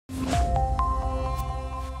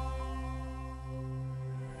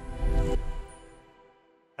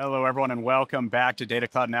Hello, everyone, and welcome back to Data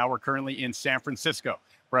Cloud Now. We're currently in San Francisco,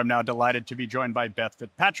 where I'm now delighted to be joined by Beth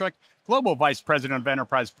Fitzpatrick, Global Vice President of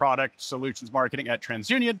Enterprise Product Solutions Marketing at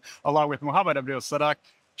TransUnion, along with Mohamed Abdelsadek,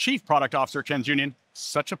 Chief Product Officer at TransUnion.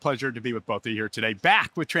 Such a pleasure to be with both of you here today,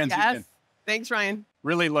 back with TransUnion. Yes. Thanks, Ryan.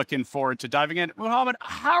 Really looking forward to diving in. Mohamed,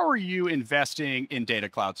 how are you investing in data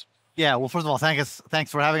clouds? Yeah, well, first of all, thanks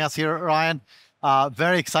for having us here, Ryan.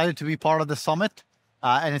 Very excited to be part of the summit.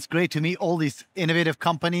 And it's great to meet all these innovative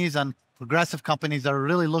companies and progressive companies that are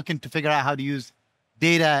really looking to figure out how to use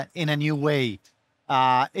data in a new way.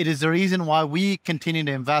 It is the reason why we continue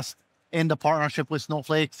to invest in the partnership with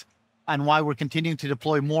Snowflake and why we're continuing to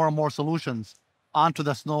deploy more and more solutions onto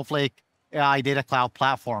the Snowflake AI Data Cloud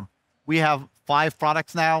platform. We have 5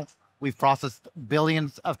 products now. We've processed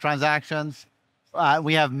billions of transactions.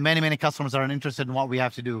 We have many, many customers that are interested in what we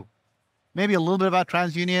have to do. Maybe a little bit about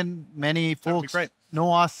TransUnion. Many folks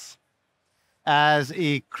know us as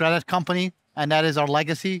a credit company, and that is our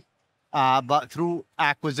legacy. But through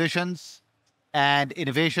acquisitions and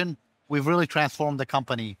innovation, we've really transformed the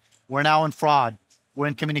company. We're now in fraud. We're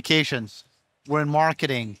in communications. We're in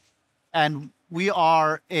marketing. And we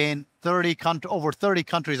are in over 30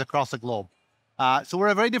 countries across the globe. So we're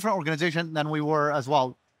a very different organization than we were as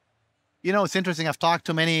well. You know, it's interesting. I've talked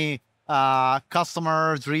to many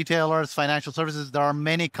customers, retailers, financial services. There are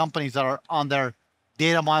many companies that are on their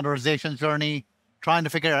data modernization journey, trying to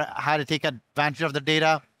figure out how to take advantage of the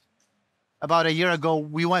data. About a year ago,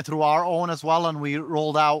 we went through our own as well, and we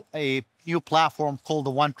rolled out a new platform called the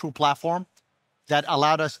One True Platform that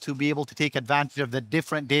allowed us to be able to take advantage of the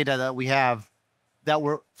different data that we have that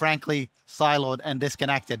were frankly siloed and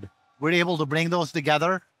disconnected. We're able to bring those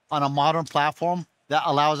together on a modern platform that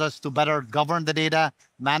allows us to better govern the data,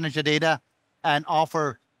 manage the data, and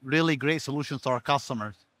offer really great solutions to our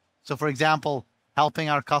customers. So for example, helping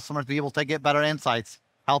our customers be able to get better insights,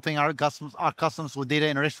 helping our customers with data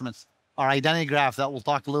enrichments, our identity graph that we'll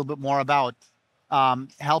talk a little bit more about,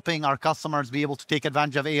 helping our customers be able to take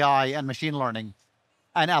advantage of AI and machine learning,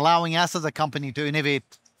 and allowing us as a company to innovate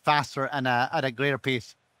faster and at a greater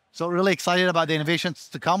pace. So really excited about the innovations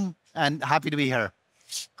to come and happy to be here.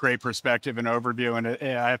 Great perspective and overview. And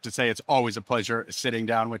I have to say, it's always a pleasure sitting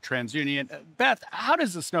down with TransUnion. Beth, how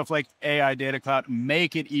does the Snowflake AI Data Cloud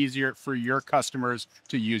make it easier for your customers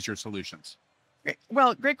to use your solutions? Great.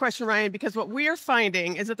 Well, great question, Ryan, because what we are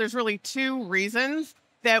finding is that there's really 2 reasons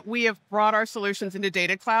that we have brought our solutions into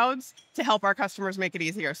data clouds to help our customers make it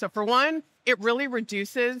easier. So for one, it really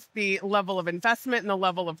reduces the level of investment and the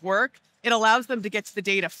level of work. It allows them to get to the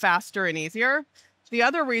data faster and easier. The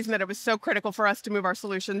other reason that it was so critical for us to move our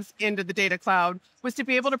solutions into the data cloud was to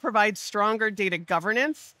be able to provide stronger data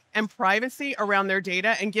governance and privacy around their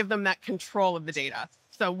data and give them that control of the data.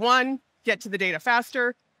 So 1, get to the data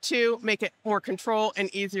faster. 2, make it more control and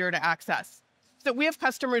easier to access. So we have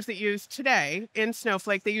customers that use today in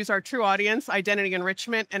Snowflake, they use our True Audience, identity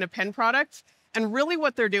enrichment, and append product. And really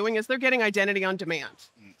what they're doing is they're getting identity on demand.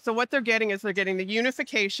 So what they're getting is they're getting the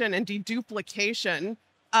unification and deduplication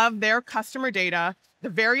of their customer data, the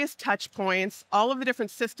various touch points, all of the different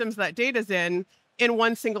systems that data's in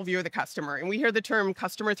one single view of the customer. And we hear the term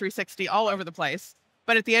customer 360 all over the place.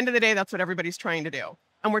 But at the end of the day, that's what everybody's trying to do.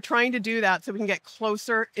 And we're trying to do that so we can get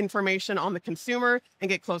closer information on the consumer and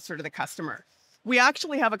get closer to the customer. We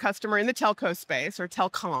actually have a customer in the telco space, or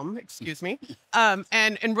telecom, excuse me.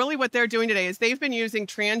 And really what they're doing today is they've been using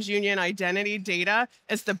TransUnion identity data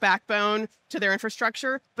as the backbone to their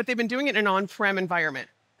infrastructure, but they've been doing it in an on-prem environment.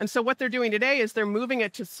 And so what they're doing today is they're moving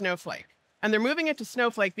it to Snowflake. And they're moving it to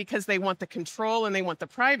Snowflake because they want the control and they want the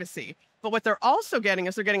privacy. But what they're also getting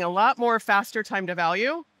is they're getting a lot more faster time to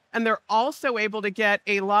value, and they're also able to get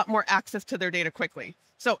a lot more access to their data quickly.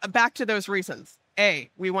 So back to those reasons. A,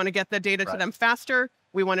 we want to get the data to them faster.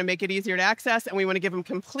 We want to make it easier to access, and we want to give them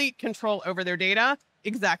complete control over their data,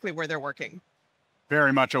 exactly where they're working.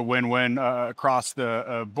 Very much a win-win across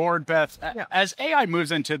the board, Beth. Yeah. As AI moves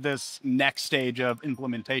into this next stage of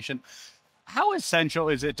implementation, how essential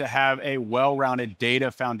is it to have a well-rounded data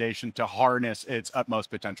foundation to harness its utmost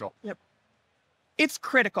potential? Yep. It's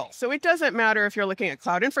critical. So it doesn't matter if you're looking at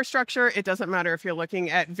cloud infrastructure. It doesn't matter if you're looking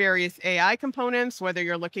at various AI components, whether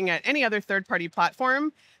you're looking at any other third-party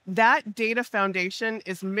platform. That data foundation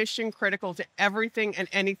is mission critical to everything and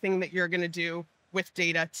anything that you're going to do with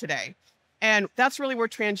data today. And that's really where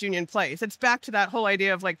TransUnion plays. It's back to that whole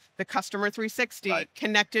idea of like the customer 360,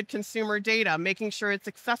 connected consumer data, making sure it's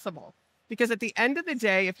accessible. Because at the end of the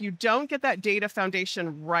day, if you don't get that data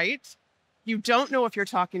foundation right, you don't know if you're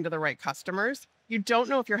talking to the right customers. You don't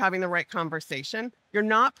know if you're having the right conversation. You're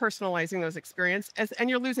not personalizing those experiences, and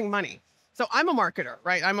you're losing money. So I'm a marketer,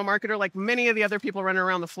 right? I'm a marketer like many of the other people running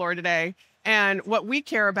around the floor today. And what we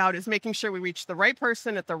care about is making sure we reach the right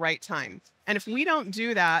person at the right time. And if we don't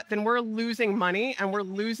do that, then we're losing money and we're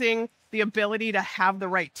losing the ability to have the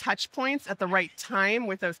right touch points at the right time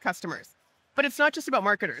with those customers. But it's not just about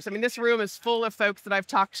marketers. I mean, this room is full of folks that I've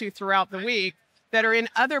talked to throughout the week that are in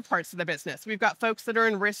other parts of the business. We've got folks that are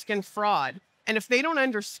in risk and fraud. And if they don't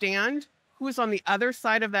understand who's on the other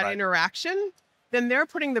side of that interaction, then they're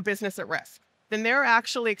putting the business at risk. Then they're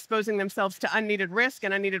actually exposing themselves to unneeded risk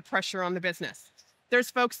and unneeded pressure on the business.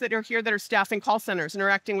 There's folks that are here that are staffing call centers,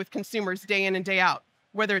 interacting with consumers day in and day out.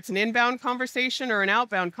 Whether it's an inbound conversation or an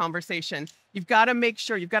outbound conversation, you've got to make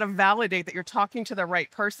sure, you've got to validate that you're talking to the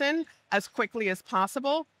right person as quickly as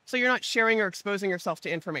possible so you're not sharing or exposing yourself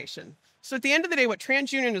to information. So at the end of the day, what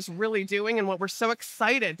TransUnion is really doing and what we're so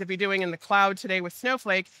excited to be doing in the cloud today with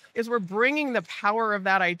Snowflake is we're bringing the power of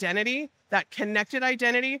that identity, that connected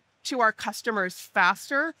identity, to our customers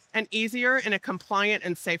faster and easier in a compliant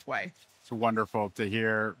and safe way. It's wonderful to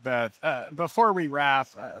hear, Beth. Before we wrap,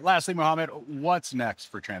 lastly, Mohamed, what's next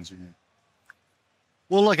for TransUnion?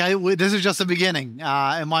 Well, look, this is just the beginning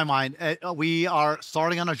in my mind. We are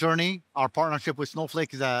starting on a journey. Our partnership with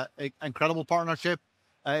Snowflake is an incredible partnership.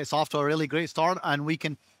 It's off to a really great start, and we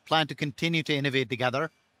can plan to continue to innovate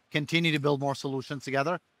together, continue to build more solutions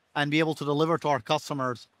together, and be able to deliver to our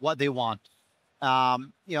customers what they want.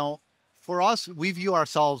 For us, we view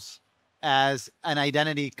ourselves as an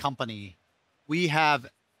identity company. We have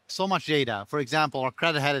so much data. For example, our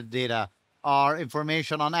credit-headed data, our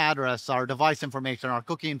information on address, our device information, our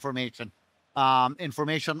cookie information,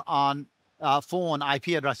 information on phone, IP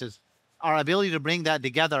addresses. Our ability to bring that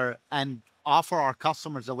together and offer our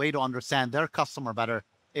customers a way to understand their customer better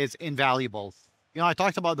is invaluable. I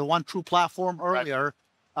talked about the One True Platform earlier.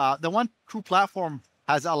 The One True Platform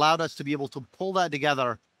has allowed us to be able to pull that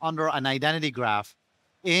together under an identity graph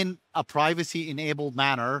in a privacy-enabled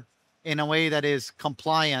manner in a way that is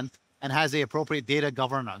compliant and has the appropriate data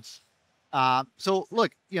governance. So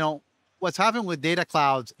look, what's happening with data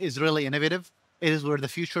clouds is really innovative. It is where the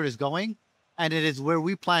future is going. And it is where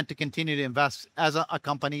we plan to continue to invest as a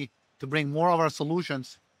company to bring more of our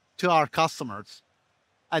solutions to our customers.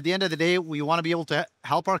 At the end of the day, we want to be able to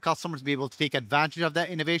help our customers be able to take advantage of that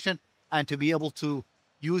innovation and to be able to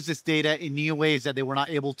use this data in new ways that they were not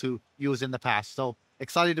able to use in the past. So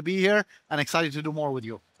excited to be here and excited to do more with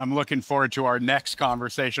you. I'm looking forward to our next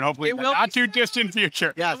conversation, hopefully in the not too distant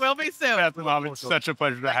future. Yes. It will be soon. Beth, it's such a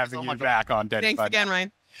pleasure to have you back on Data Thanks Cloud. again,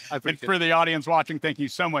 Ryan. And for the audience watching, thank you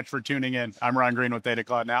so much for tuning in. I'm Ryan Green with Data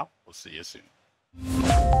Cloud Now. We'll see you soon.